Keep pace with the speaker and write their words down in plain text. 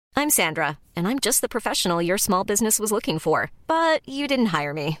I'm Sandra, and I'm just the professional your small business was looking for. But you didn't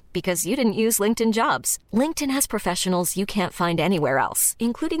hire me because you didn't use LinkedIn Jobs. LinkedIn has professionals you can't find anywhere else,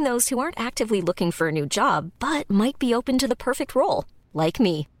 including those who aren't actively looking for a new job, but might be open to the perfect role, like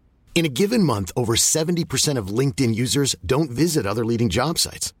me. In a given month, over 70% of LinkedIn users don't visit other leading job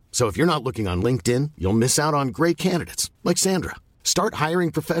sites. So if you're not looking on LinkedIn, you'll miss out on great candidates like Sandra. Start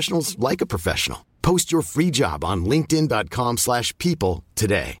hiring professionals like a professional. Post your free job on linkedin.com/people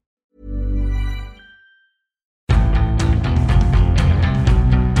today.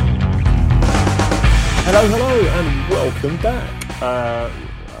 Hello, and welcome back.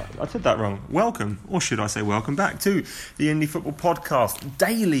 I said that wrong. Welcome, or should I say welcome back to the Indie Football Podcast,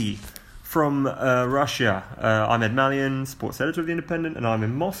 daily from Russia. I'm Ed Mallion, sports editor of The Independent, and I'm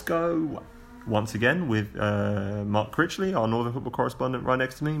in Moscow once again with Mark Critchley, our Northern football correspondent, right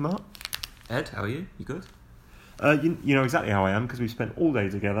next to me. Mark? Ed, how are you? You good? You know exactly how I am because we spent all day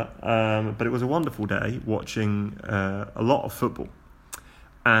together. But it was a wonderful day watching a lot of football,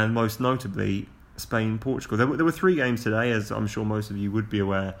 and most notably Spain-Portugal. There were 3 games today, as I'm sure most of you would be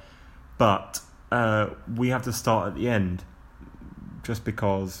aware, but we have to start at the end just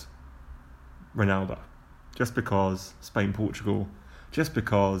because Ronaldo, just because Spain-Portugal, just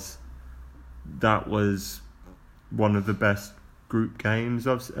because that was one of the best group games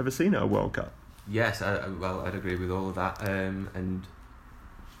I've ever seen at a World Cup. Yes, I'd agree with all of that, and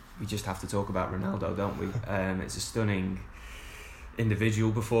we just have to talk about Ronaldo, don't we? It's a stunning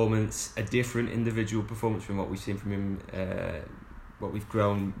individual performance, a different individual performance from what we've seen from him, what we've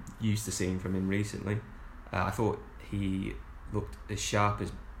grown used to seeing from him recently. I thought he looked as sharp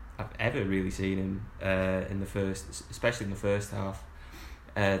as I've ever really seen him especially in the first half.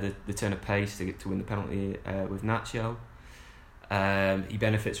 The turn of pace to win the penalty with Nacho. He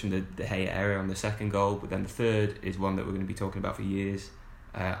benefits from the De Gea error on the second goal, but then the third is one that we're going to be talking about for years.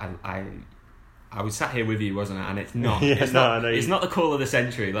 I was sat here with you, wasn't I? And it's not. It's not the call of the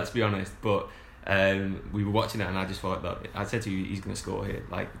century. Let's be honest. But we were watching it, and I just thought that I said to you, he's going to score here,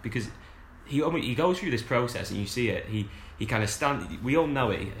 because he goes through this process, and you see it. He kind of we all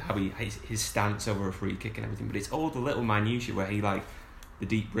know it. How his stance over a free kick and everything, but it's all the little minutiae where he the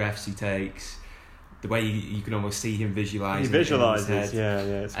deep breaths he takes, the way you can almost see him visualising. He visualises,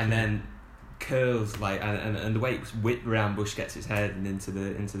 yeah. And then curls and the way it's whipped around Busquets' head and into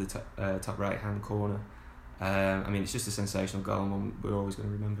the top right hand corner. It's just a sensational goal, and one we're always going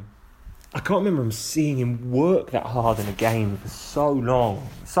to remember. I can't remember seeing him work that hard in a game for so long.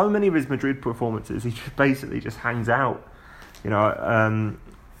 So many of his Madrid performances, he basically just hangs out. I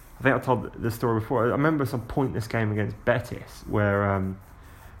think I told the story before. I remember some pointless game against Betis where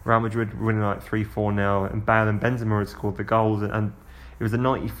Real Madrid were winning 3-4-0, and Bale and Benzema had scored the goals, and it was the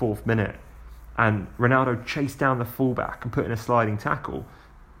 94th minute, and Ronaldo chased down the fullback and put in a sliding tackle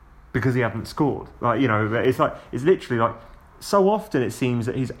because he hadn't scored. It's literally so often it seems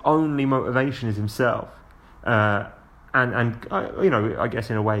that his only motivation is himself, and I guess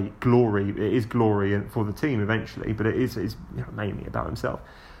in a way it is glory for the team eventually, but it is mainly about himself.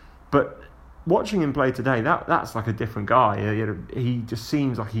 But watching him play today, that's like a different guy. He just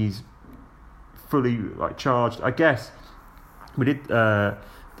seems like he's fully charged. I guess we did.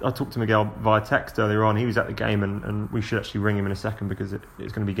 I talked to Miguel via text earlier on. He was at the game, and we should actually ring him in a second because it's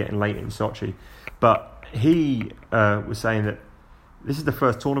going to be getting late in Sochi. But he was saying that this is the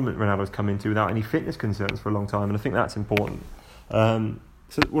first tournament Ronaldo's come into without any fitness concerns for a long time, and I think that's important.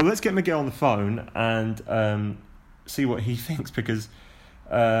 Let's get Miguel on the phone and see what he thinks, because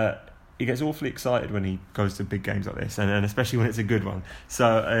he gets awfully excited when he goes to big games like this, and especially when it's a good one.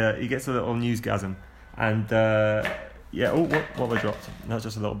 So he gets a little newsgasm, and what have I dropped? That's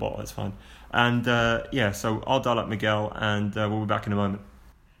just a little bottle, it's fine. And so I'll dial up Miguel, and we'll be back in a moment.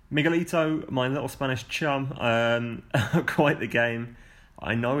 Miguelito, my little Spanish chum, quite the game.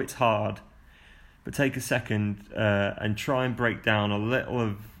 I know it's hard, but take a second and try and break down a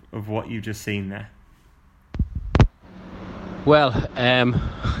little of what you've just seen there. Well, I'm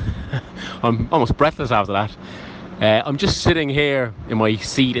almost breathless after that. I'm just sitting here in my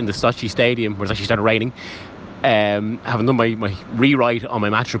seat in the Sochi Stadium, where it's actually started raining, having done my rewrite on my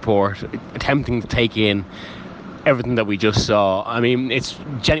match report, attempting to take in everything that we just saw. I mean, it's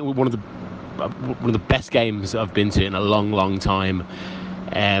genuinely one of the best games I've been to in a long, long time.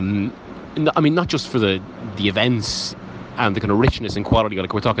 Not just for the events and the kind of richness and quality.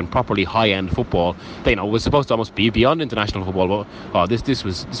 We're talking properly high-end football. It was supposed to almost be beyond international football, but this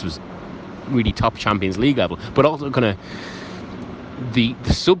was really top Champions League level. But also kind of we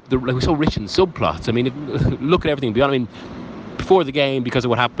were so rich in subplots. Look at everything beyond. before the game because of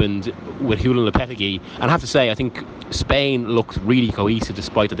what happened with Julen Lopetegui. And I have to say, I think Spain looked really cohesive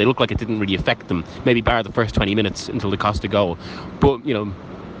despite that. They looked like it didn't really affect them, maybe bar the first 20 minutes until they cost a goal. But, you know,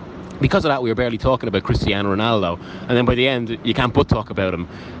 because of that, we were barely talking about Cristiano Ronaldo. And then by the end, you can't but talk about him.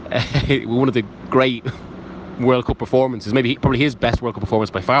 One of the great World Cup performances, probably his best World Cup performance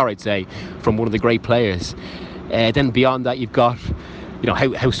by far, I'd say, from one of the great players. Then beyond that, you've got, you know,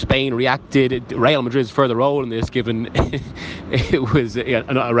 how Spain reacted. Real Madrid's further role in this, given it was a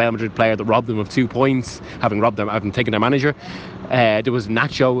Real Madrid player that robbed them of 2 points, having taken their manager. There was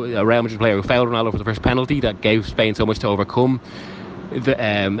Nacho, a Real Madrid player who fouled Ronaldo for the first penalty that gave Spain so much to overcome.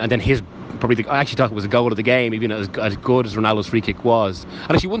 And then I actually thought it was a goal of the game, even as good as Ronaldo's free kick was.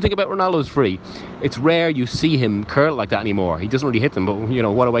 And actually, one thing about Ronaldo's free, it's rare you see him curl like that anymore. He doesn't really hit them, but, you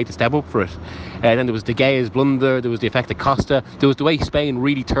know, what a way to step up for it. Then there was De Gea's blunder, there was the effect of Costa, there was the way Spain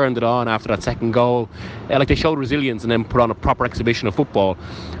really turned it on after that second goal. Like, they showed resilience and then put on a proper exhibition of football.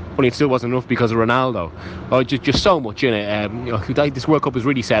 Only it still wasn't enough because of Ronaldo. Just so much in it. You know, this World Cup was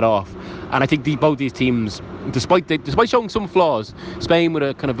really set off, and I think both these teams, despite showing some flaws, Spain with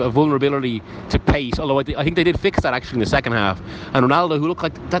a kind of a vulnerability to pace. Although I think they did fix that actually in the second half. And Ronaldo, who looked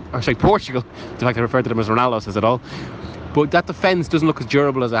like that, or sorry, Portugal. The fact I referred to them as Ronaldo says it all. But that defence doesn't look as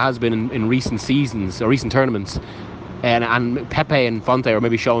durable as it has been in recent seasons or recent tournaments. And Pepe and Fonte are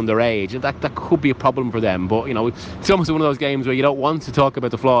maybe showing their age. That could be a problem for them. But, you know, it's almost one of those games where you don't want to talk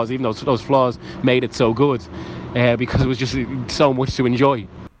about the flaws, even though those flaws made it so good, because it was just so much to enjoy.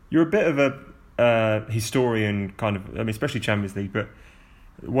 You're a bit of a historian, kind of, I mean, especially Champions League, but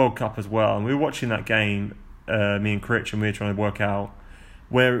World Cup as well. And we were watching that game, me and Critch, and we were trying to work out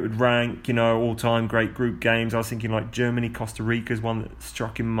where it would rank, you know, all-time great group games. I was thinking like Germany, Costa Rica is one that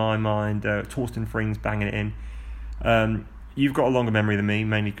struck in my mind. Torsten Frings banging it in. You've got a longer memory than me,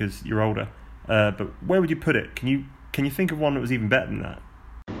 mainly because you're older. But where would you put it? Can you think of one that was even better than that?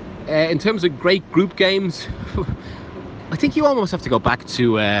 In terms of great group games, I think you almost have to go back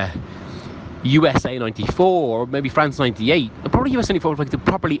to USA 94 or maybe France 98. Probably USA 94 was like the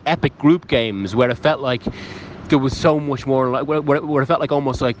properly epic group games where it felt like there was so much more, like where it felt like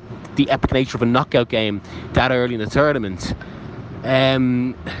almost like the epic nature of a knockout game that early in the tournament.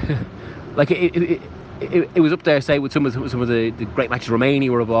 Like it was up there, say, with some of the great matches.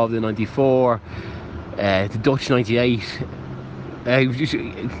 Romania were involved in 94, the Dutch 98. It was just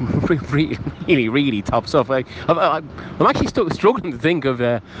really, really top stuff. I'm actually still struggling to think of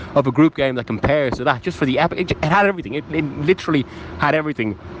a group game that compares to that. Just for the epic, it had everything. It literally had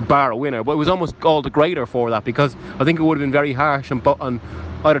everything, bar a winner. But it was almost all the greater for that, because I think it would have been very harsh on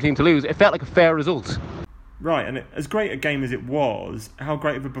either team to lose. It felt like a fair result. Right, and as great a game as it was, how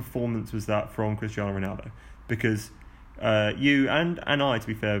great of a performance was that from Cristiano Ronaldo? Because you and I, to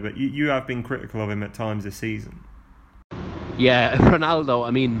be fair, but you have been critical of him at times this season. Yeah, Ronaldo,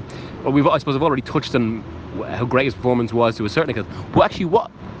 I mean, I suppose I've already touched on how great his performance was to a certain extent. But actually, what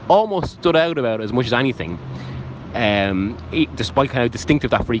almost stood out about it as much as anything, despite how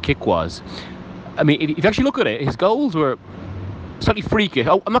distinctive that free kick was, I mean, if you actually look at it, his goals were slightly freakish.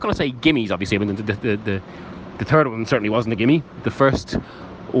 I'm not going to say gimmies, obviously. I mean, the third one certainly wasn't a gimme. The first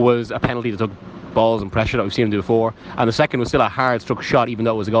was a penalty that took balls and pressure that we've seen him do before, and the second was still a hard struck shot, even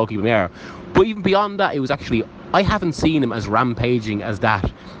though it was a goalkeeping error. But even beyond that, it was actually, I haven't seen him as rampaging as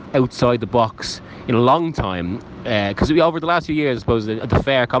that outside the box in a long time, because over the last few years, I suppose the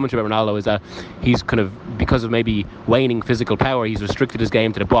fair commentary about Ronaldo is that he's kind of, because of maybe waning physical power, he's restricted his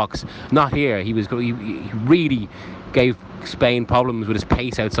game to the box. Not here. He really gave Spain problems with his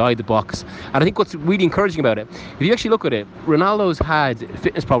pace outside the box. And I think what's really encouraging about it, if you actually look at it, Ronaldo's had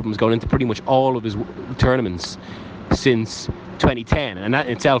fitness problems going into pretty much all of his tournaments since 2010, and that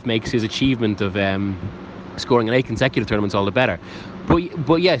in itself makes his achievement of scoring in 8 consecutive tournaments all the better.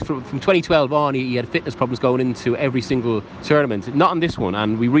 But yes, from 2012 on, he had fitness problems going into every single tournament. Not on this one,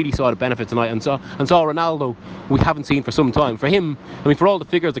 and we really saw the benefit tonight. And saw Ronaldo we haven't seen for some time. For him, I mean, for all the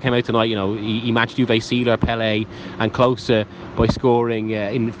figures that came out tonight, you know, he matched Uwe Seeler, Pelé, and Klose by scoring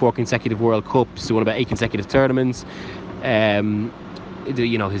in 4 consecutive World Cups. He won about 8 consecutive tournaments.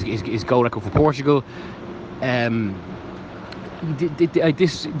 You know, his goal record for Portugal.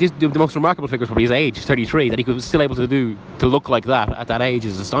 The most remarkable figure is probably his age, 33, that he was still able to look like that at that age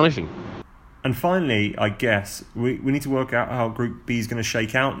is astonishing. And finally, I guess we need to work out how Group B is going to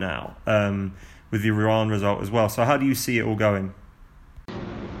shake out now, with the Iran result as well. So how do you see it all going?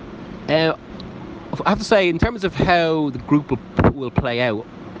 I have to say, in terms of how the group will play out,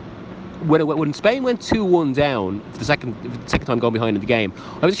 when Spain went 2-1 down for the second time going behind in the game,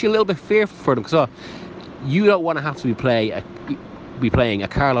 I was actually a little bit fearful for them, because you don't want to have to be playing a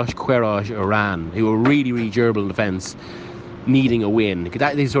Carlos Queiroz Iran, who are really, really durable in defence. needing a win.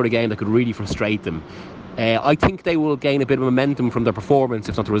 That is the sort of game that could really frustrate them. I think they will gain a bit of momentum from their performance,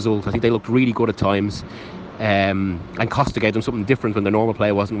 if not the result. I think they looked really good at times, and Costa gave them something different when their normal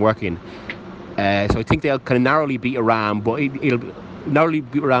play wasn't working. So I think they'll kind of narrowly beat Iran, but it'll narrowly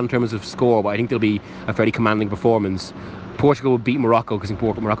beat Iran in terms of score, but I think they'll be a fairly commanding performance. Portugal will beat Morocco because I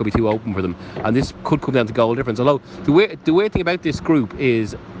think Morocco will be too open for them, and this could come down to goal difference. Although the weird thing about this group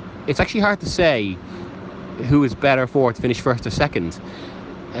is it's actually hard to say who is better for to finish first or second.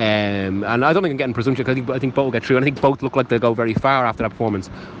 And I don't think I'm getting presumption, because I think both will get through, and I think both look like they'll go very far after that performance.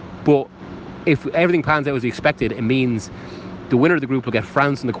 But if everything pans out as expected, it means the winner of the group will get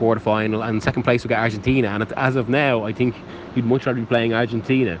France in the quarterfinal, and second place will get Argentina. And as of now, I think you'd much rather be playing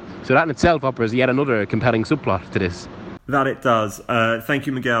Argentina. So that in itself offers yet another compelling subplot to this. That it does. Thank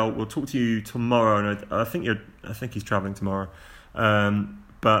you, Miguel. We'll talk to you tomorrow, and I think he's travelling tomorrow.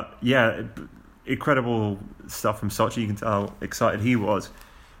 But yeah, incredible stuff from Sochi. You can tell how excited he was.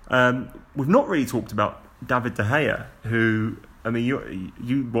 We've not really talked about David De Gea, who, I mean,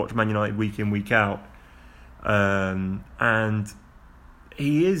 you watch Man United week in, week out, and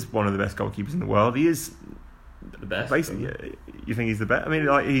he is one of the best goalkeepers in the world. He is the best. Basically, you think he's the best? I mean,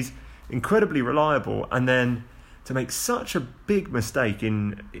 like, he's incredibly reliable, and then to make such a big mistake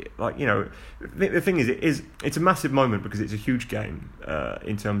in, like, you know, the thing is, it's a massive moment because it's a huge game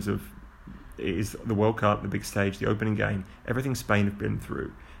in terms of, it is the World Cup, the big stage, the opening game, everything Spain have been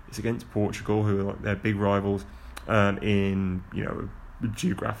through. It's against Portugal, who are like their big rivals in, you know, a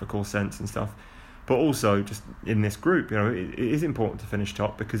geographical sense and stuff. But also just in this group, you know, it is important to finish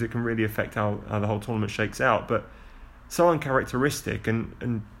top because it can really affect how the whole tournament shakes out. But so uncharacteristic,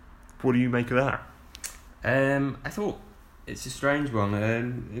 and what do you make of that? I thought it's a strange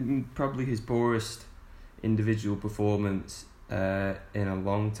one. Probably his poorest individual performance in a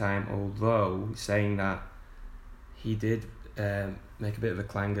long time, although saying that, he did make a bit of a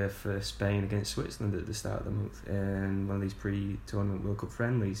clanger for Spain against Switzerland at the start of the month in one of these pre-tournament World Cup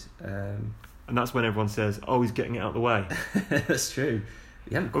friendlies. And that's when everyone says, oh, he's getting it out of the way. That's true.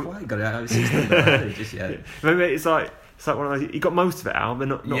 He hasn't quite got it out of his system just yet. Maybe it's like one of those, he got most of it out, but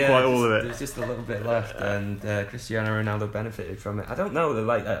not quite all of it. There's just a little bit left, and Cristiano Ronaldo benefited from it. I don't know,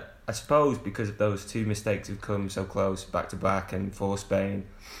 like, I suppose because of those two mistakes have come so close back to back and for Spain,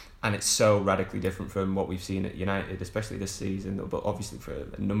 and it's so radically different from what we've seen at United, especially this season, but obviously for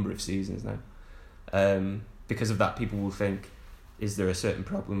a number of seasons now. Because of that, people will think, is there a certain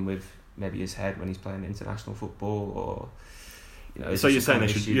problem with maybe his head when he's playing international football, or, you know? So you're saying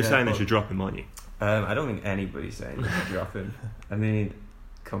they should drop him, aren't you? I don't think anybody's saying they should drop him. I mean,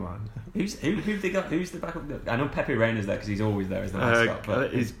 come on. Who've they got? Who's the backup? I know Pepe Reina's there because he's always there as the mascot.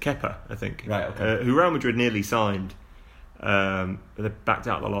 But it's Kepa, I think. Right. Okay. Who Real Madrid nearly signed, but they backed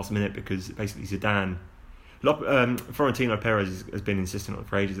out at the last minute because basically Zidane. Florentino Perez has been insistent on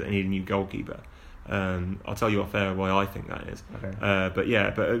for ages that they need a new goalkeeper. I'll tell you off air why I think that is. Okay. But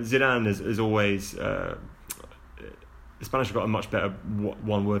Zidane has always. The Spanish have got a much better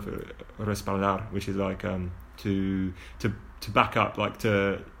one word for respaldar, which is like to back up, like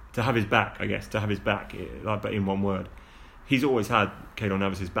to have his back, I guess, to have his back, like, but in one word. He's always had Keylor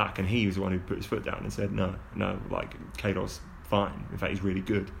Navas's back, and he was the one who put his foot down and said no, like, Keylor's fine. In fact, he's really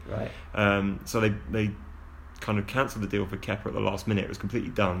good. Right. So they kind of cancelled the deal for Kepa at the last minute. It was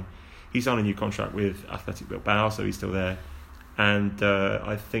completely done. He signed a new contract with Athletic Bilbao, so he's still there. And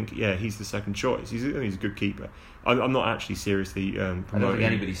I think, he's the second choice. He's a good keeper. I'm not actually seriously promoting. I don't think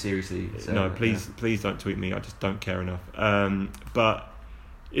anybody seriously. No, please don't tweet me. I just don't care enough. But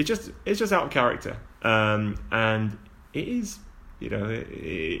it's just out of character. And it is, it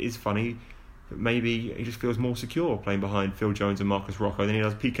is funny that maybe he just feels more secure playing behind Phil Jones and Marcus Rocco than he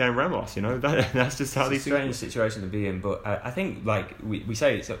does PK and Ramos. That's just how these. It's a strange situation to be in, but I think, like we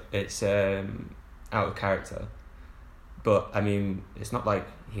say, it's out of character. But I mean, it's not like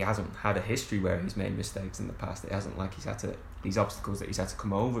he hasn't had a history where he's made mistakes in the past. It hasn't like he's had these obstacles that he's had to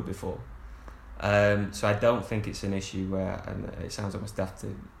come over before. So I don't think it's an issue where, and it sounds almost daft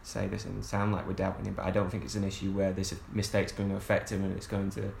to say this and sound like we're doubting him, but I don't think it's an issue where this mistake's going to affect him and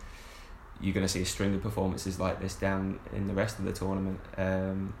you're going to see a string of performances like this down in the rest of the tournament.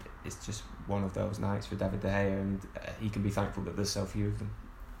 It's just one of those nights for David De Gea, and he can be thankful that there's so few of them.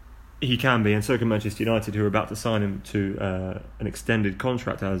 He can be, and so can Manchester United, who are about to sign him to an extended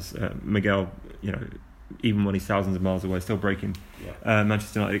contract, as Miguel, even when he's thousands of miles away, still breaking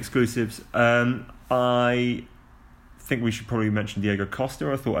Manchester United exclusives. I think we should probably mention Diego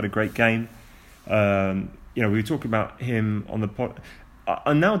Costa. I thought had a great game. We were talking about him on the pod.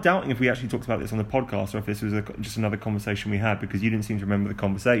 I'm now doubting if we actually talked about this on the podcast or if this was just another conversation we had, because you didn't seem to remember the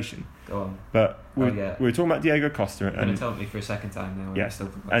conversation. Go on. But we were talking about Diego Costa. You're going to tell me for a second time now. Yes,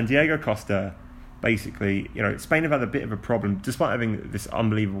 and Diego Costa, basically, Spain have had a bit of a problem, despite having this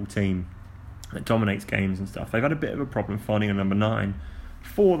unbelievable team that dominates games and stuff. They've had a bit of a problem finding a number 9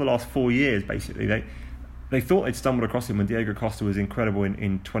 for the last 4 years, basically. They thought they'd stumbled across him when Diego Costa was incredible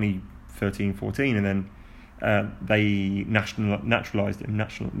in 2013-14, and then they nationalised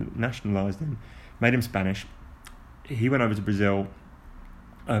him, made him Spanish. He went over to Brazil,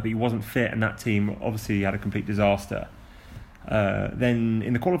 but he wasn't fit, and that team obviously had a complete disaster. Then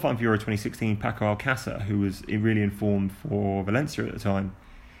in the qualifying for Euro 2016, Paco Alcácer, who was really informed for Valencia at the time,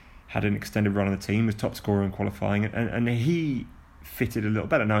 had an extended run on the team, was top scorer in qualifying, and he fitted a little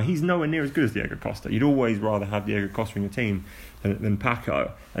better. Now, he's nowhere near as good as Diego Costa. You'd always rather have Diego Costa in your team than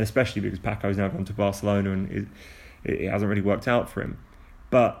Paco, and especially because Paco's now gone to Barcelona and it hasn't really worked out for him.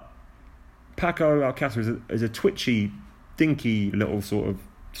 But Paco Alcácer is a twitchy, dinky little sort of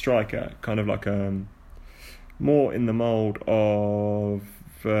striker, kind of like more in the mould of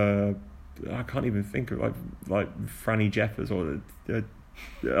I can't even think of like Franny Jeffers or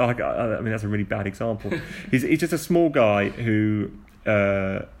I mean, that's a really bad example. He's just a small guy who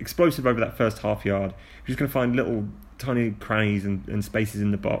explosive over that first half yard. He's just going to find little tiny crannies and spaces in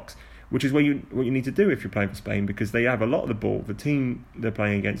the box, which is what you need to do if you're playing for Spain, because they have a lot of the ball. The team they're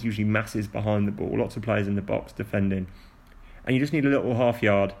playing against usually masses behind the ball, lots of players in the box defending, and you just need a little half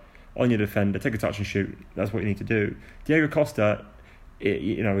yard on your defender, take a touch and shoot. That's what you need to do. Diego Costa,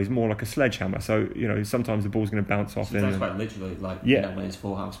 is more like a sledgehammer. So sometimes the ball's going to bounce off. Sometimes quite literally, when his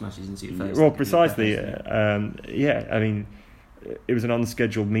forehand smashes into your face. Well, precisely. I mean, it was an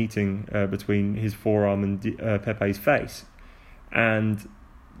unscheduled meeting between his forearm and Pepe's face, and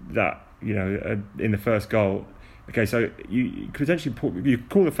that in the first goal. Okay, so you could potentially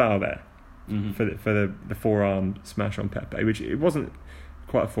call the foul there for the forearm smash on Pepe, which it wasn't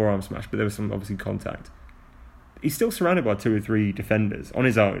quite a forearm smash, but there was some obviously contact. He's still surrounded by 2 or 3 defenders on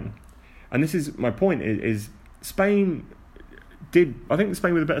his own, and this is my point. Is Spain did? I think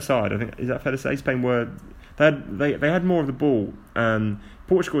Spain were the better side. I think, is that fair to say? Spain were. They had more of the ball.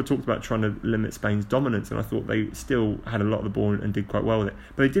 Portugal talked about trying to limit Spain's dominance, and I thought they still had a lot of the ball and did quite well with it.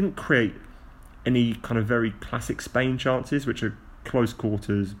 But they didn't create any kind of very classic Spain chances, which are close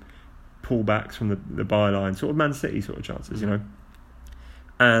quarters, pullbacks from the byline, sort of Man City sort of chances,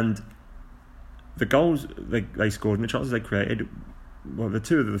 And the goals they scored and the chances they created, well, the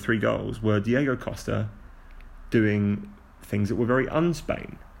 2 of the 3 goals were Diego Costa doing things that were very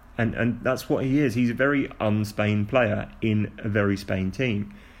un-Spain. And that's what he is. He's a very un-Spain player in a very Spain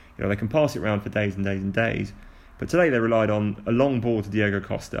team. They can pass it around for days and days and days. But today they relied on a long ball to Diego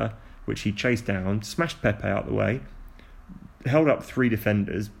Costa, which he chased down, smashed Pepe out the way, held up 3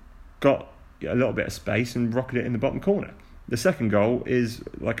 defenders, got a little bit of space and rocketed it in the bottom corner. The second goal is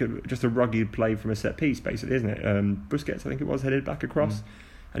like just a rugged play from a set piece, basically, isn't it? Busquets, I think it was, headed back across,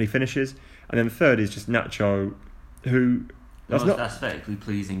 and he finishes. And then the third is just Nacho, who... The most aesthetically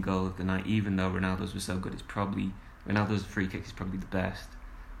pleasing goal of the night, even though Ronaldo's was so good. Ronaldo's free kick is probably the best,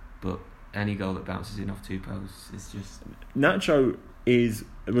 but any goal that bounces in off 2 posts is just... Nacho is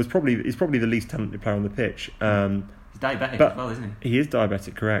probably the least talented player on the pitch. He's diabetic as well, isn't he? He is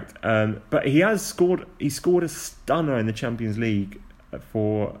diabetic, correct. But he scored a stunner in the Champions League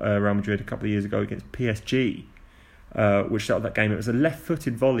for Real Madrid a couple of years ago against PSG, which started that game. It was a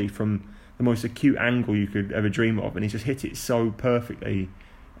left-footed volley from the most acute angle you could ever dream of, and he just hit it so perfectly,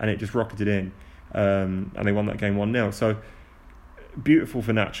 and it just rocketed in, and they won that game 1-0. So beautiful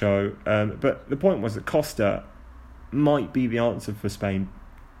for Nacho. But the point was that Costa might be the answer for Spain,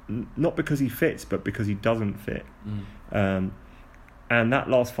 not because he fits, but because he doesn't fit. And that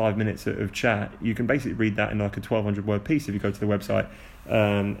last 5 minutes of chat, you can basically read that in like a 1,200 word piece if you go to the website,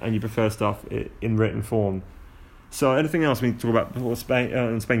 and you prefer stuff in written form. So anything else we need to talk about before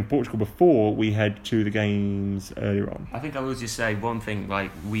Spain-Portugal before we head to the games earlier on? I think I will just say one thing.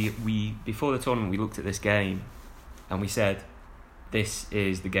 Like we before the tournament, we looked at this game and we said this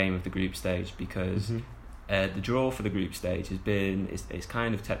is the game of the group stage, because the draw for the group stage has been it's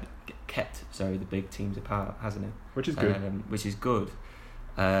kind of kept the big teams apart, hasn't it? Which is good.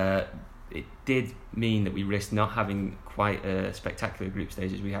 It did mean that we risked not having quite a spectacular group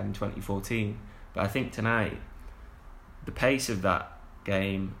stage as we had in 2014. But I think tonight, the pace of that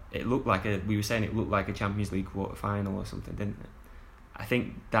game, it looked like a Champions League quarter final or something, didn't it? I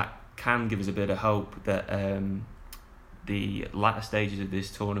think that can give us a bit of hope that the latter stages of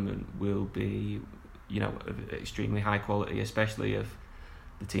this tournament will be, of extremely high quality, especially of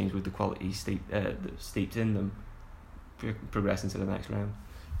the teams with the quality steeped in them. progressing to the next round.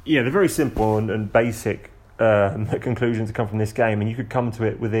 Yeah, they're very simple and basic conclusions to come from this game, and you could come to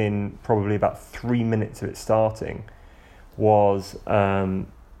it within probably about 3 minutes of it starting. Was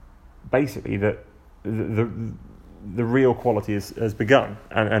basically that the real quality has begun,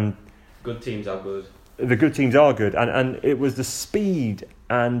 and good teams are good. The good teams are good, and it was the speed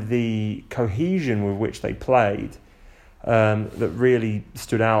and the cohesion with which they played that really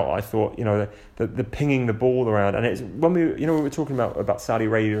stood out. I thought, the pinging the ball around, and it's when we were talking about Saudi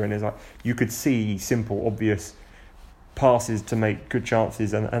Arabia, and it's like you could see simple, obvious passes to make good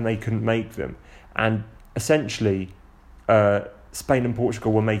chances, and they couldn't make them, and essentially Spain and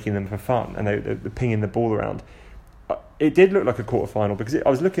Portugal were making them for fun, and they're pinging the ball around. It did look like a quarterfinal because I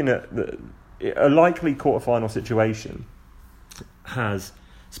was looking at a likely quarterfinal situation has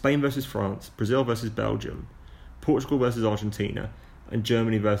Spain versus France, Brazil versus Belgium, Portugal versus Argentina, and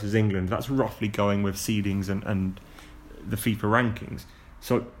Germany versus England. That's roughly going with seedings and the FIFA rankings.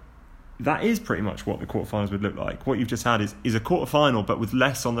 So that is pretty much what the quarterfinals would look like. What you've just had is a quarterfinal, but with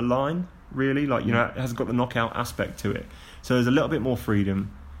less on the line, really. It hasn't got the knockout aspect to it. So there's a little bit more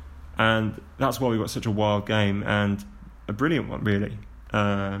freedom, and that's why we've got such a wild game and a brilliant one, really.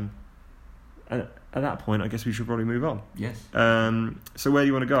 And at that point, I guess we should probably move on. Yes. So where do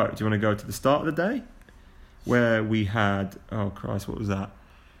you want to go? Do you want to go to the start of the day, where we had, oh Christ, what was that?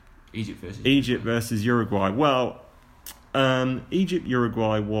 Egypt versus Uruguay. Well,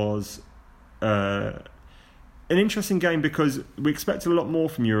 Egypt-Uruguay was an interesting game because we expected a lot more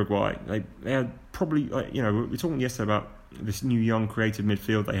from Uruguay. They had probably, we were talking yesterday about this new young creative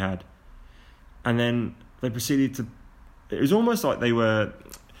midfield they had, and then they proceeded to. It was almost like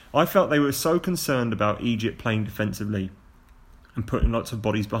I felt they were so concerned about Egypt playing defensively and putting lots of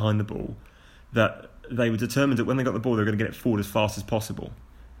bodies behind the ball that they were determined that when they got the ball, they were going to get it forward as fast as possible.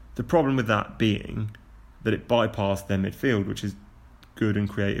 The problem with that being that it bypassed their midfield, which is good and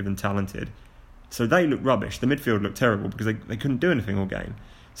creative and talented. So they looked rubbish. The midfield looked terrible because they couldn't do anything all game.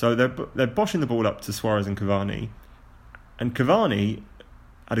 So they're boshing the ball up to Suarez and Cavani. And Cavani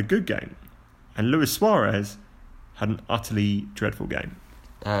had a good game. And Luis Suarez had an utterly dreadful game.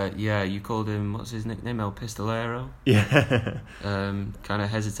 You called him, what's his nickname? El Pistolero? Yeah. Kind of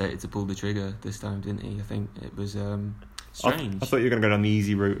hesitated to pull the trigger this time, didn't he? I think it was strange. I thought you were going to go down the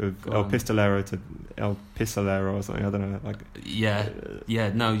easy route of El Pistolero to El Pistolero or something. I don't know.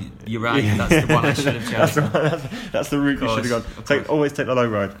 No, you're right. That's the one I should have chosen. That's the route you should have gone. Always take the low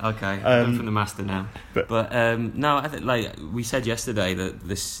road. Okay, I'm from the master now. But no, I think like we said yesterday that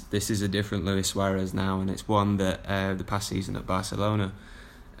this is a different Luis Suarez now, and it's one that the past season at Barcelona,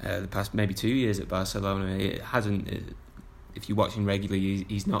 the past maybe 2 years at Barcelona, it hasn't. If you're watching regularly,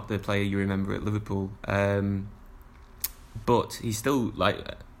 he's not the player you remember at Liverpool. But he's still,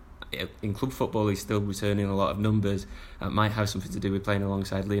 in club football, he's still returning a lot of numbers. That might have something to do with playing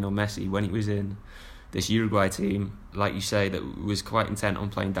alongside Lionel Messi. When he was in this Uruguay team, like you say, that was quite intent on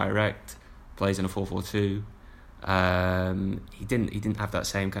playing direct, plays in a 4-4-2. He didn't have that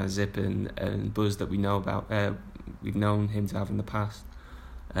same kind of zip and buzz that we know about. We've known him to have in the past.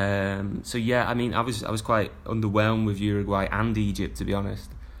 I was quite underwhelmed with Uruguay and Egypt, to be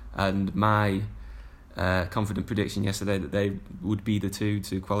honest. And my confident prediction yesterday that they would be the two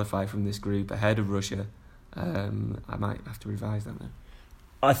to qualify from this group ahead of Russia. I might have to revise that now.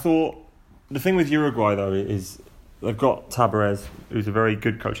 I thought the thing with Uruguay though is they've got Tabarez, who's a very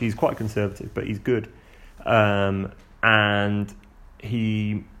good coach. He's quite conservative, but he's good, and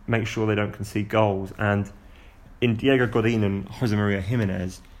he makes sure they don't concede goals. And in Diego Godin and Jose Maria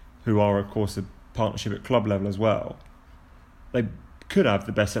Jimenez, who are of course a partnership at club level as well, they could have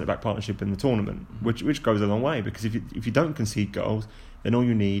the best centre-back partnership in the tournament, which goes a long way, because if you don't concede goals, then all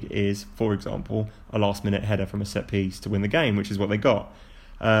you need is, for example, a last-minute header from a set-piece to win the game, which is what they got.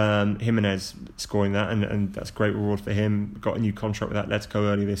 Jimenez scoring that, and that's great reward for him. Got a new contract with Atletico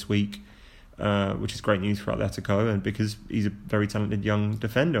earlier this week, which is great news for Atletico, and because he's a very talented young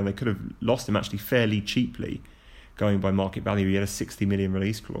defender, and they could have lost him actually fairly cheaply, going by market value. He had a 60 million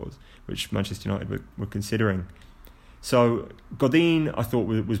release clause, which Manchester United were considering. So Godin, I thought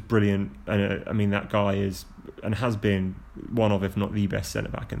was brilliant, and that guy is and has been one of, if not the best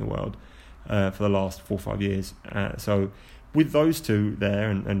centre back in the world for the last 4 or 5 years. So with those two there,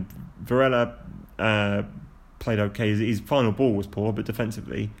 and Varela played okay. His final ball was poor, but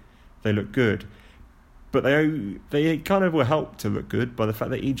defensively they looked good. But they kind of were helped to look good by the fact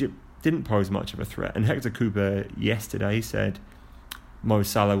that Egypt didn't pose much of a threat. And Hector Cooper yesterday said Mo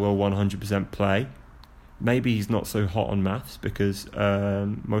Salah will 100% play. Maybe he's not so hot on maths because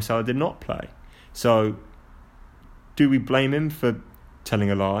Mo Salah did not play. So do we blame him for telling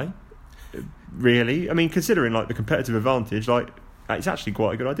a lie? really. I mean, considering like the competitive advantage, like it's actually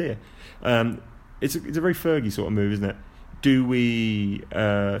quite a good idea. It's a very Fergie sort of move, isn't it? Do we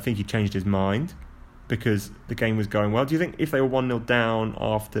think he changed his mind because the game was going well? Do you think if they were 1-0 down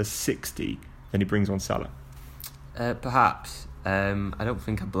after 60, then he brings on Salah? Perhaps. I don't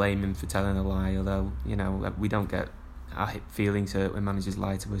think I blame him for telling a lie, although, you know, we don't get our feelings hurt when managers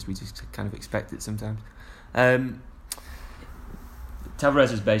lie to us. We just kind of expect it sometimes. Tavares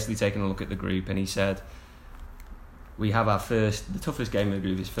has basically taken a look at the group and he said, we have the toughest game of the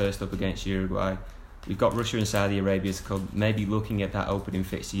group is first up against Uruguay. We've got Russia and Saudi Arabia to come. Maybe looking at that opening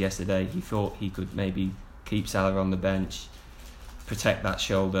fixture yesterday, he thought he could maybe keep Salah on the bench, protect that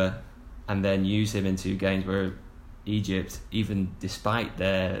shoulder, and then use him in 2 games where Egypt, even despite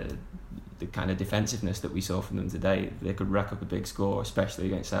the kind of defensiveness that we saw from them today, they could rack up a big score, especially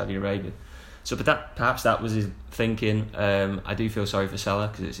against Saudi Arabia. So, but perhaps that was his thinking. I do feel sorry for Salah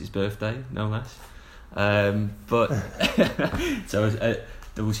because it's his birthday, no less. But so a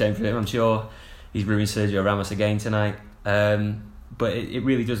double shame for him. I'm sure he's ruined Sergio Ramos again tonight. But it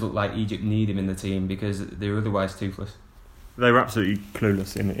really does look like Egypt need him in the team because they're otherwise toothless. They were absolutely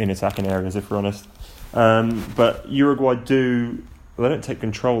clueless in attacking areas, if we're honest. But Uruguay they don't take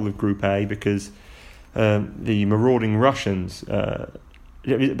control of Group A because the marauding Russians. By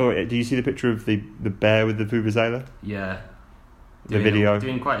the way, do you see the picture of the bear with the vuvuzela? Yeah. The video.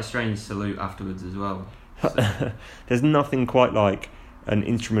 Doing quite a strange salute afterwards as well. So. There's nothing quite like an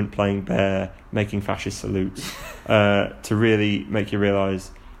instrument-playing bear making fascist salutes to really make you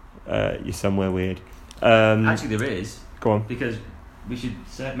realise you're somewhere weird. Actually, there is. Go on. Because we should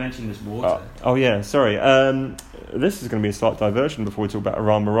mention this water. Oh yeah, sorry. This is going to be a slight diversion before we talk about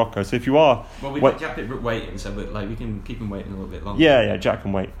Iran, Morocco. So if you are... Well, we've got Jack Pitt waiting, so we can keep him waiting a little bit longer. Yeah, Jack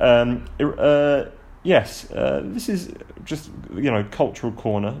can wait. Yes, this is just, cultural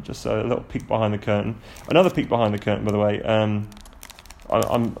corner, just a little peek behind the curtain. Another peek behind the curtain, by the way. I'm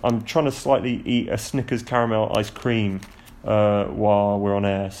trying to slightly eat a Snickers caramel ice cream while we're on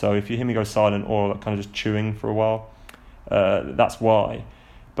air. So if you hear me go silent or kind of just chewing for a while, that's why.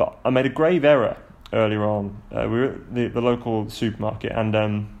 But I made a grave error earlier on. We were at the local supermarket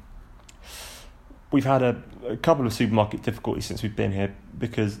and we've had a couple of supermarket difficulties since we've been here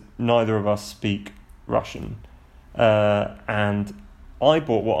because neither of us speak Russian. And I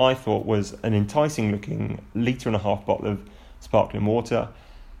bought what I thought was an enticing looking 1.5 litre bottle of sparkling water,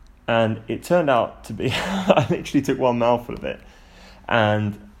 and it turned out to be I literally took one mouthful of it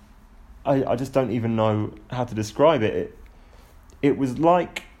and I just don't even know how to describe it. It was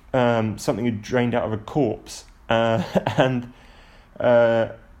like something had drained out of a corpse and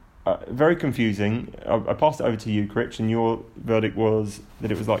very confusing. I passed it over to you, Critch, and your verdict was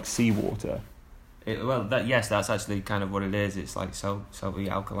that it was like seawater. That's actually kind of what it is. It's like salty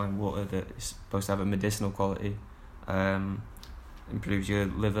alkaline water that is supposed to have a medicinal quality. Improves your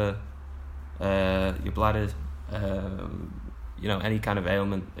liver, your bladder, any kind of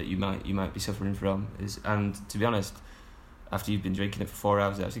ailment that you might be suffering from. And to be honest, after you've been drinking it for 4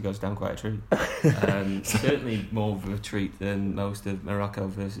 hours, it actually goes down quite a treat. Certainly more of a treat than most of Morocco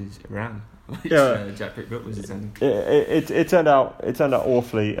versus Iran, which Jack picked up was attending. It turned out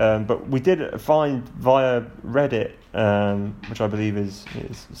awfully, but we did find via Reddit, which I believe is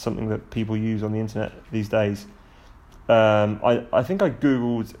something that people use on the internet these days. I think I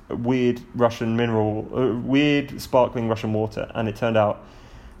googled weird sparkling Russian water, and it turned out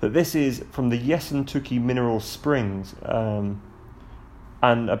that this is from the Yessentuki mineral springs,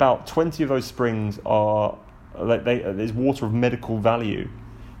 and about 20 of those springs are there's water of medical value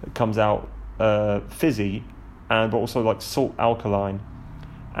that comes out fizzy, but also like salt alkaline,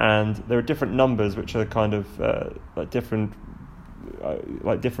 and there are different numbers which are kind of different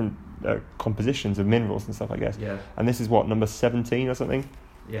compositions of minerals and stuff, I guess. Yeah. And this is what, number 17 or something?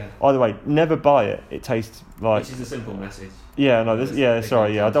 Yeah. Either way, never buy it. It tastes like... Which is a simple message. Yeah, no,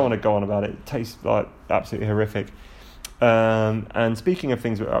 I don't want to go on about it. It tastes like absolutely horrific. And speaking of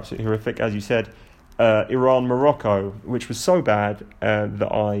things that are absolutely horrific, as you said, Iran, Morocco, which was so bad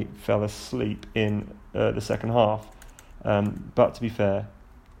that I fell asleep in the second half. But to be fair,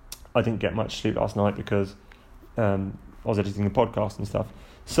 I didn't get much sleep last night because I was editing the podcast and stuff.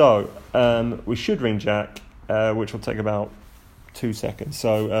 So we should ring Jack, which will take about 2 seconds.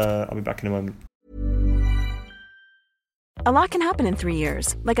 So I'll be back in a moment. A lot can happen in 3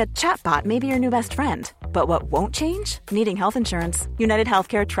 years, like a chatbot may be your new best friend. But what won't change? Needing health insurance. United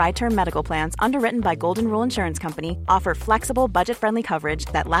Healthcare Tri-Term Medical Plans, underwritten by Golden Rule Insurance Company, offer flexible, budget-friendly coverage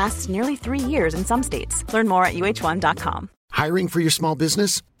that lasts nearly 3 years in some states. Learn more at uh1.com. Hiring for your small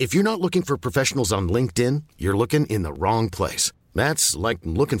business? If you're not looking for professionals on LinkedIn, you're looking in the wrong place. That's like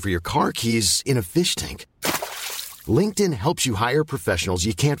looking for your car keys in a fish tank. LinkedIn helps you hire professionals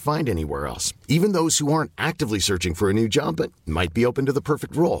you can't find anywhere else, even those who aren't actively searching for a new job but might be open to the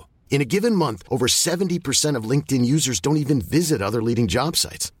perfect role. In a given month, over 70% of LinkedIn users don't even visit other leading job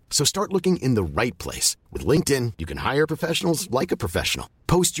sites. So start looking in the right place. With LinkedIn, you can hire professionals like a professional.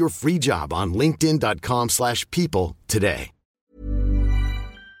 Post your free job on linkedin.com/people today.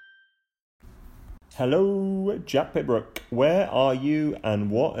 Hello, Jack Pitbrook. Where are you and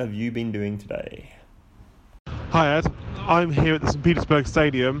what have you been doing today? Hi Ed, I'm here at the St Petersburg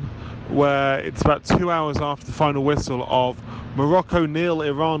Stadium where it's about 2 hours after the final whistle of Morocco 0,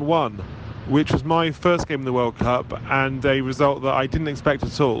 Iran 1, which was my first game in the World Cup and a result that I didn't expect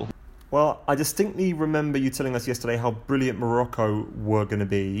at all. Well, I distinctly remember you telling us yesterday how brilliant Morocco were going to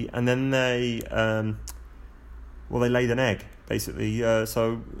be, and then they laid an egg, basically.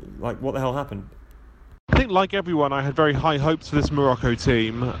 So, what the hell happened? I think, like everyone, I had very high hopes for this Morocco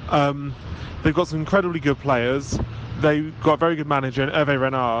team. They've got some incredibly good players. They've got a very good manager in Hervé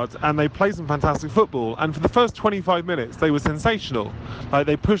Renard, and they play some fantastic football. And for the first 25 minutes, they were sensational.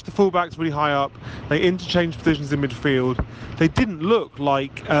 They pushed the fullbacks really high up. They interchanged positions in midfield. They didn't look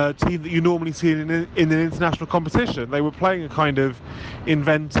like a team that you normally see in an international competition. They were playing a kind of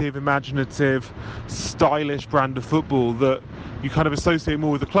inventive, imaginative, stylish brand of football that you kind of associate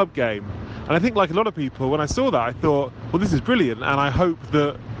more with the club game. And I think, like a lot of people, when I saw that, I thought, well, this is brilliant, and I hope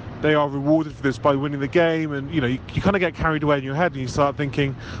that they are rewarded for this by winning the game. And you kind of get carried away in your head and you start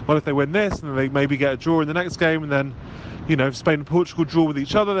thinking, well, if they win this and then they maybe get a draw in the next game, and then if Spain and Portugal draw with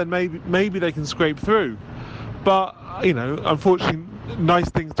each other, then maybe they can scrape through. But unfortunately, nice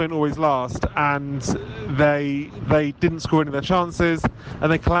things don't always last, and they didn't score any of their chances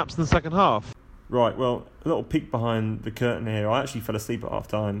and they collapsed in the second half. Right, well, a little peek behind the curtain here. I actually fell asleep at half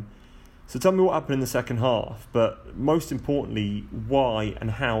time. So tell me what happened in the second half, but most importantly, why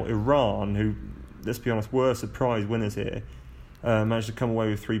and how Iran, who, let's be honest, were surprise winners here, managed to come away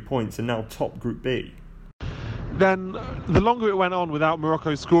with 3 points and now top Group B. Then the longer it went on without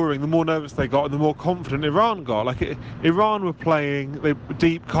Morocco scoring, the more nervous they got and the more confident Iran got. Iran were playing, they were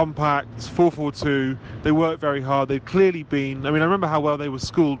deep, compact, 4-4-2. They worked very hard. They'd clearly been, I remember how well they were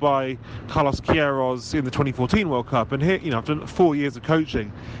schooled by Carlos Queiroz in the 2014 World Cup. And here, after 4 years of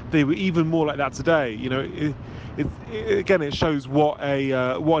coaching, they were even more like that today. Again, it shows what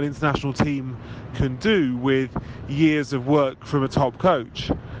an international team can do with years of work from a top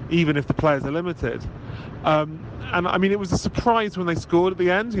coach, even if the players are limited. And it was a surprise when they scored at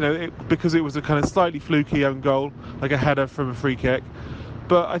the end, because it was a kind of slightly fluky own goal, like a header from a free kick.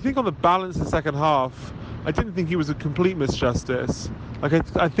 But I think on the balance in the second half, I didn't think it was a complete misjustice. I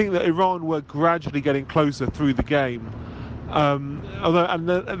think that Iran were gradually getting closer through the game. Although,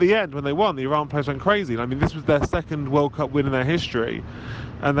 at the end, when they won, the Iran players went crazy. This was their second World Cup win in their history,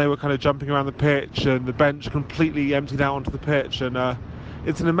 and they were kind of jumping around the pitch, and the bench completely emptied out onto the pitch, and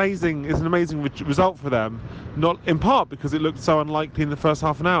it's an amazing result for them, not in part because it looked so unlikely in the first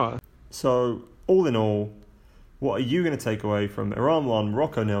half an hour. So, all in all, what are you going to take away from Iran 1,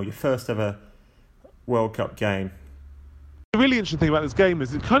 Morocco 0, your first ever World Cup game? The really interesting thing about this game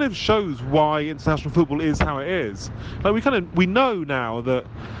is it kind of shows why international football is how it is. We know now that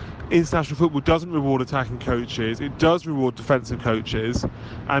international football doesn't reward attacking coaches, it does reward defensive coaches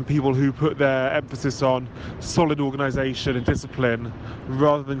and people who put their emphasis on solid organisation and discipline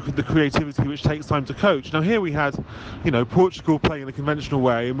rather than the creativity which takes time to coach. Now here we had, Portugal playing in a conventional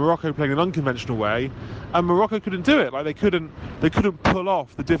way and Morocco playing in an unconventional way, and Morocco couldn't do it. They couldn't pull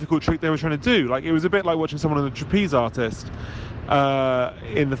off the difficult trick they were trying to do. It was a bit like watching someone on a trapeze artist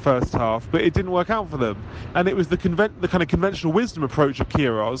in the first half, but it didn't work out for them. And it was the kind of conventional wisdom approach of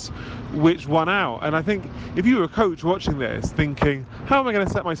Queiroz which won out. And I think if you were a coach watching this thinking, how am I going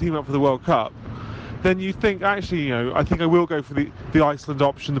to set my team up for the World Cup, then you think, actually, I think I will go for the Iceland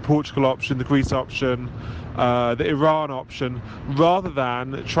option, the Portugal option, the Greece option, the Iran option, rather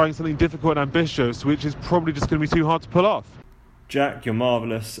than trying something difficult and ambitious, which is probably just going to be too hard to pull off. Jack, you're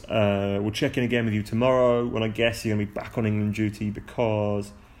marvellous. We'll check in again with you tomorrow when I guess you're going to be back on England duty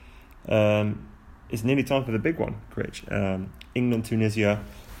because it's nearly time for the big one, Rich. England, Tunisia.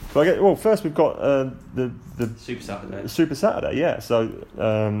 So first we've got the Super Saturday. Super Saturday, yeah. So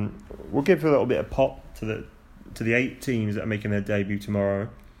we'll give a little bit of pop to the 8 teams that are making their debut tomorrow.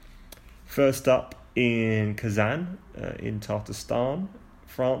 First up in Kazan, in Tatarstan,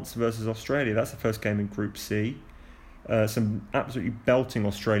 France versus Australia. That's the first game in Group C. Some absolutely belting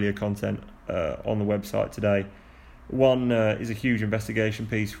Australia content on the website today. One is a huge investigation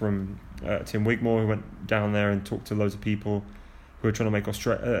piece from Tim Wigmore, who went down there and talked to loads of people who are trying to make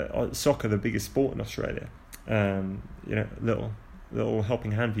soccer the biggest sport in Australia. Little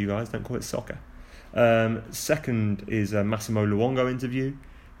helping hand for you guys. Don't call it soccer. Second is a Massimo Luongo interview,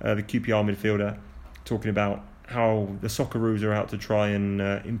 the QPR midfielder, talking about how the Socceroos are out to try and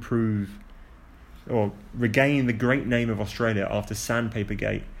improve or regain the great name of Australia after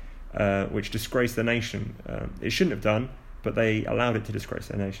Sandpapergate, which disgraced the nation. It shouldn't have done, but they allowed it to disgrace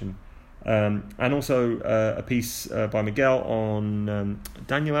their nation. And also a piece by Miguel on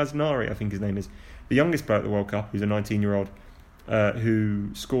Daniel Aznari, I think his name is, the youngest player at the World Cup, who's a 19-year-old, who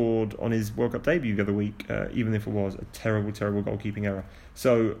scored on his World Cup debut the other week, even if it was a terrible, terrible goalkeeping error.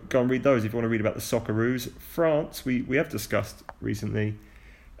 So go and read those if you want to read about the Socceroos. France, we have discussed recently.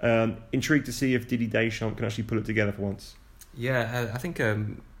 Intrigued to see if Didier Deschamps can actually pull it together for once. Yeah, I think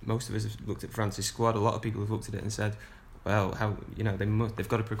most of us have looked at France's squad. A lot of people have looked at it and said, well, how they've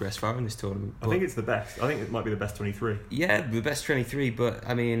got to progress far in this tournament. But I think it's the best. I think it might be the best 23. Yeah, the best 23. But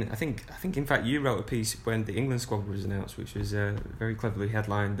I mean, I think in fact you wrote a piece when the England squad was announced, which was very cleverly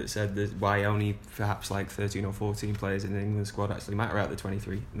headlined, that said that why only perhaps like 13 or 14 players in the England squad actually matter out of the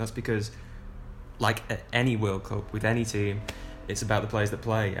 23, and that's because, like at any World Cup with any team, it's about the players that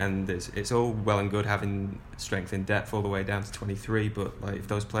play, and it's all well and good having strength in depth all the way down to 23, but like if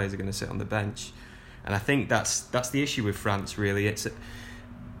those players are going to sit on the bench. And I think that's the issue with France, really. It's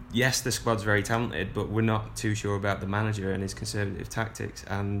yes, the squad's very talented, but we're not too sure about the manager and his conservative tactics.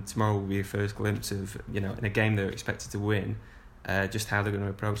 And tomorrow will be a first glimpse of, in a game they're expected to win, just how they're going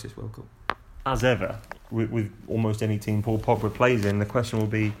to approach this World Cup. As ever, with almost any team Paul Pogba plays in, the question will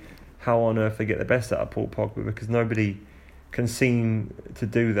be how on earth they get the best out of Paul Pogba, because nobody can seem to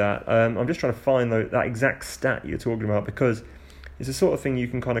do that. I'm just trying to find that exact stat you're talking about, because it's the sort of thing you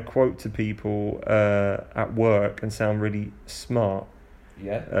can kind of quote to people at work and sound really smart.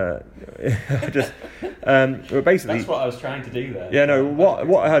 Yeah. But basically, that's what I was trying to do there. Yeah, no. What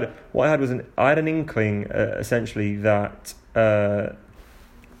I had was I had an inkling essentially that it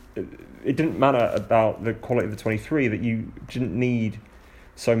didn't matter about the quality of the 23, that you didn't need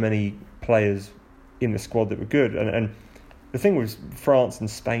so many players in the squad that were good, and the thing with France and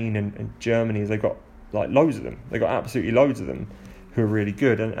Spain and Germany is they got like loads of them. They got absolutely loads of them who are really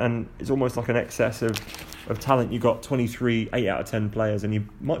good, and it's almost like an excess of talent. You got 23 8 out of 10 players, and you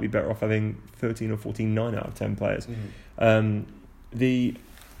might be better off having 13 or 14 9 out of 10 players. Mm-hmm. The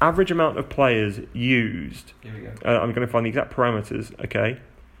average amount of players used, here we go. I'm going to find the exact parameters. Okay,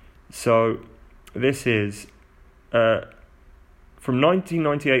 so this is from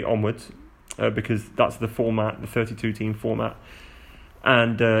 1998 onwards, because that's the format, the 32 team format,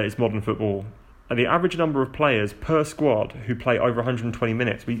 and it's modern football. The average number of players per squad who play over 120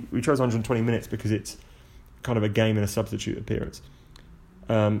 minutes. We chose 120 minutes because it's kind of a game and a substitute appearance.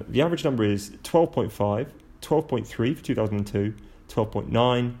 The average number is 12.5, 12.3 for 2002,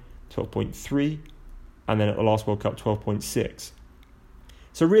 12.9, 12.3, and then at the last World Cup, 12.6.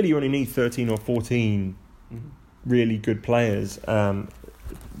 So really you only need 13 or 14 really good players. And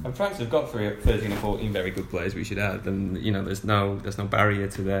France have got 13 or 14 very good players, we should add, and there's no barrier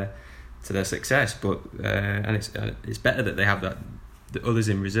to their success, but and it's better that they have the others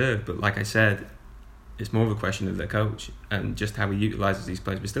in reserve. But like I said, it's more of a question of their coach and just how he utilises these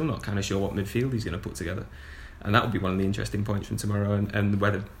players. We're still not kind of sure what midfield he's going to put together, and that will be one of the interesting points from tomorrow, and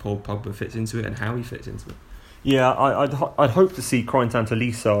whether Paul Pogba fits into it and how he fits into it. Yeah, I'd hope to see Corentin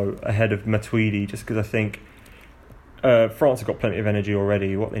Tolisso ahead of Matuidi, just because I think France have got plenty of energy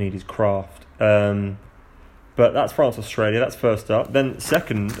already. What they need is craft. But that's France-Australia, that's first up. Then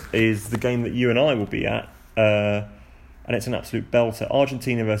second is the game that you and I will be at, and it's an absolute belter.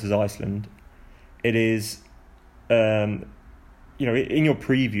 Argentina versus Iceland. It is, in your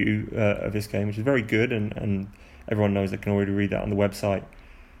preview of this game, which is very good, and everyone knows they can already read that on the website.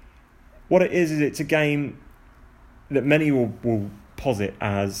 What it is it's a game that many will posit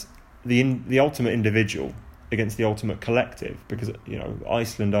as the ultimate individual against the ultimate collective, because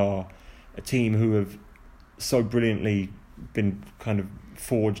Iceland are a team who have so brilliantly been kind of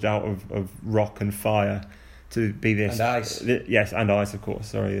forged out of rock and fire to be this... And ice. Yes, and ice, of course.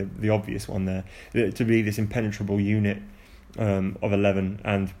 Sorry, the obvious one there. To be this impenetrable unit of 11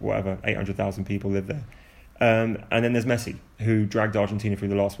 and whatever, 800,000 people live there. And then there's Messi, who dragged Argentina through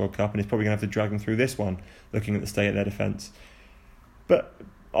the last World Cup and is probably going to have to drag them through this one, looking at the state of their defence. But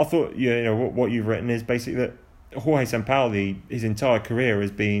I thought, what you've written is basically that Jorge Sampaoli, his entire career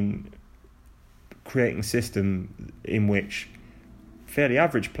has been creating a system in which fairly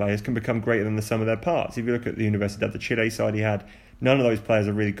average players can become greater than the sum of their parts. If you look at the Universidad de Chile side he had, none of those players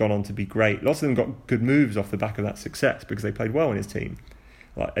have really gone on to be great. Lots of them got good moves off the back of that success because they played well in his team.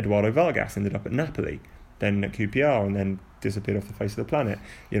 Like Eduardo Vargas ended up at Napoli, then at QPR, and then disappeared off the face of the planet.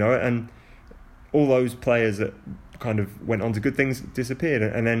 And all those players that kind of went on to good things disappeared.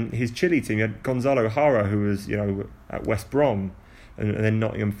 And then his Chile team, you had Gonzalo Jara, who was, at West Brom, and then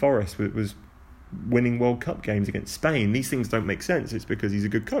Nottingham Forest was winning World Cup games against Spain. These things don't make sense. It's because he's a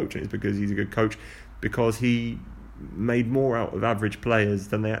good coach, and it's because he's a good coach because he made more out of average players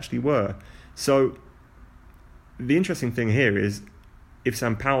than they actually were. So the interesting thing here is if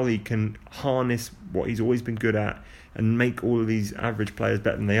Sampaoli can harness what he's always been good at and make all of these average players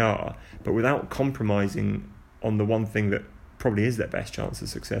better than they are, but without compromising on the one thing that probably is their best chance of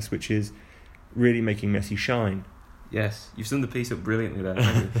success, which is really making Messi shine. Yes, you've summed the piece up brilliantly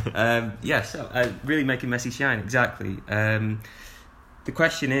there. Yes, really making Messi shine, exactly. The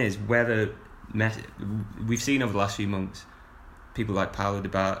question is whether Messi, we've seen over the last few months people like Paulo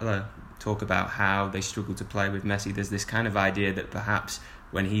Dybala talk about how they struggle to play with Messi. There's this kind of idea that perhaps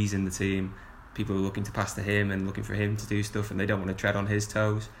when he's in the team, people are looking to pass to him and looking for him to do stuff, and they don't want to tread on his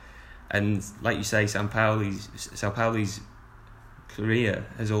toes. And like you say, Sampaoli's career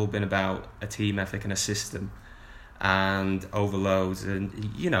has all been about a team ethic and a system and overloads, and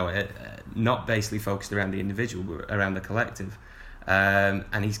not basically focused around the individual but around the collective.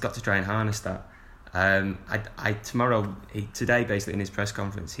 And he's got to try and harness that. Today, basically in his press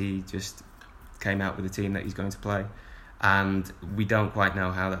conference, he just came out with a team that he's going to play, and we don't quite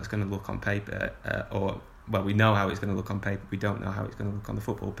know how that's going to look on paper, we know how it's going to look on paper. We don't know how it's going to look on the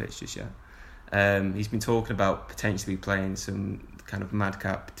football pitch just yet. He's been talking about potentially playing some kind of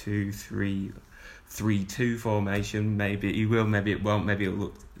madcap 2-3-3-2 formation. Maybe he will, maybe it won't, maybe it'll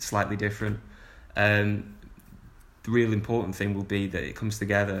look slightly different. The real important thing will be that it comes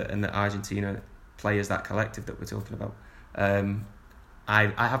together and that Argentina play as that collective that we're talking about.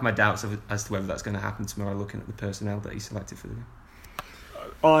 I have my doubts as to whether that's going to happen tomorrow, looking at the personnel that he selected for the game.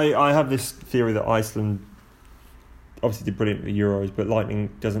 I have this theory that Iceland obviously did brilliant at the Euros, but lightning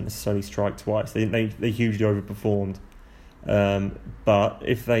doesn't necessarily strike twice. They hugely overperformed. But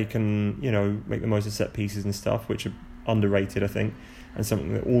if they can, make the most of set pieces and stuff, which are underrated, I think, and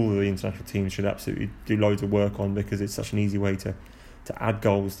something that all of the international teams should absolutely do loads of work on because it's such an easy way to add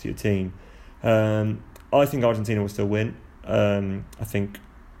goals to your team. I think Argentina will still win. I think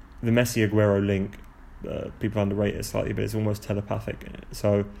the Messi-Aguero link, people underrate it slightly, but it's almost telepathic.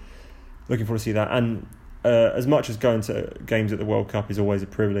 So looking forward to see that. And as much as going to games at the World Cup is always a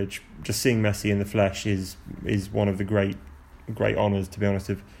privilege, just seeing Messi in the flesh is one of the great honours, to be honest,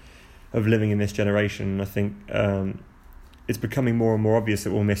 of living in this generation. I think it's becoming more and more obvious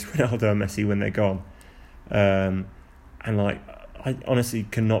that we'll miss Ronaldo and Messi when they're gone. I honestly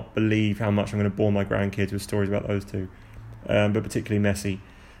cannot believe how much I'm going to bore my grandkids with stories about those two, but particularly Messi.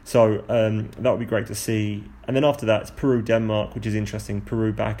 So that would be great to see. And then after that, it's Peru-Denmark, which is interesting.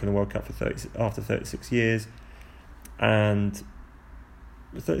 Peru back in the World Cup after 36 years. And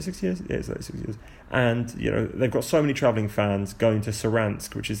 36 years? Yeah, it's 36 years. And, they've got so many travelling fans going to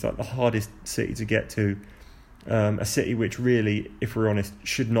Saransk, which is like the hardest city to get to. A city which really, if we're honest,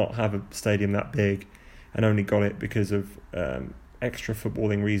 should not have a stadium that big, and only got it because of extra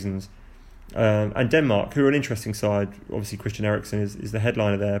footballing reasons. And Denmark, who are an interesting side. Obviously Christian Eriksen is the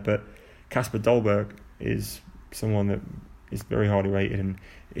headliner there, but Kasper Dolberg is someone that is very highly rated, and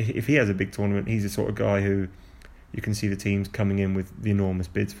if he has a big tournament, he's the sort of guy who you can see the teams coming in with the enormous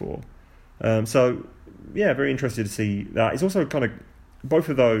bids for. So yeah, very interested to see that. It's also kind of both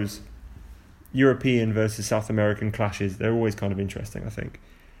of those European versus South American clashes, they're always kind of interesting, I think.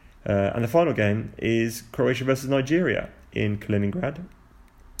 And the final game is Croatia versus Nigeria in Kaliningrad.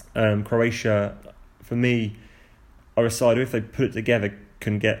 Croatia, for me, are a side who, if they put it together,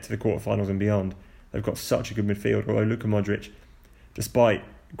 can get to the quarterfinals and beyond. They've got such a good midfield, although Luka Modric, despite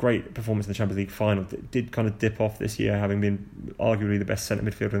great performance in the Champions League final, did kind of dip off this year, having been arguably the best centre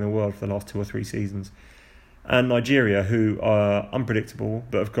midfielder in the world for the last 2 or 3 seasons. And Nigeria, who are unpredictable,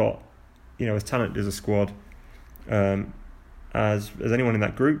 but have got, as talented as a squad as anyone in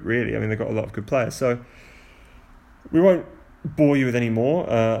that group, really. I mean, they've got a lot of good players. So we won't bore you with any more.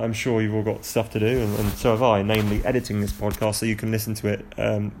 I'm sure you've all got stuff to do, and so have I, namely editing this podcast so you can listen to it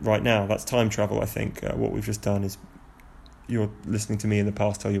right now. That's time travel, I think. What we've just done is you're listening to me in the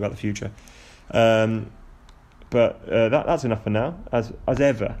past tell you about the future. But that's enough for now. As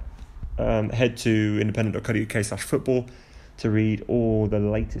ever, head to independent.co.uk/football to read all the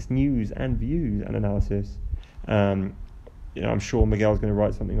latest news and views and analysis. I'm sure Miguel's going to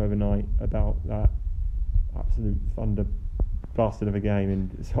write something overnight about that absolute thunder bastard of a game in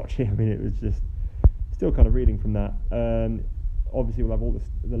Sochi. I mean, it was just still kind of reading from that. Obviously, we'll have all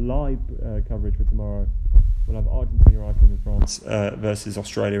the live coverage for tomorrow. We'll have Argentina, Iceland and France versus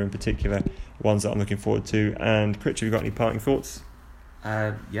Australia in particular, ones that I'm looking forward to. And Critch, have you got any parting thoughts?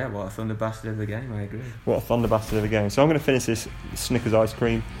 Yeah, what a thunder bastard of the game, I agree. What a thunder bastard of the game. So I'm going to finish this Snickers ice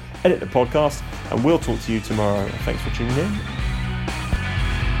cream, edit the podcast, and we'll talk to you tomorrow. Thanks for tuning in.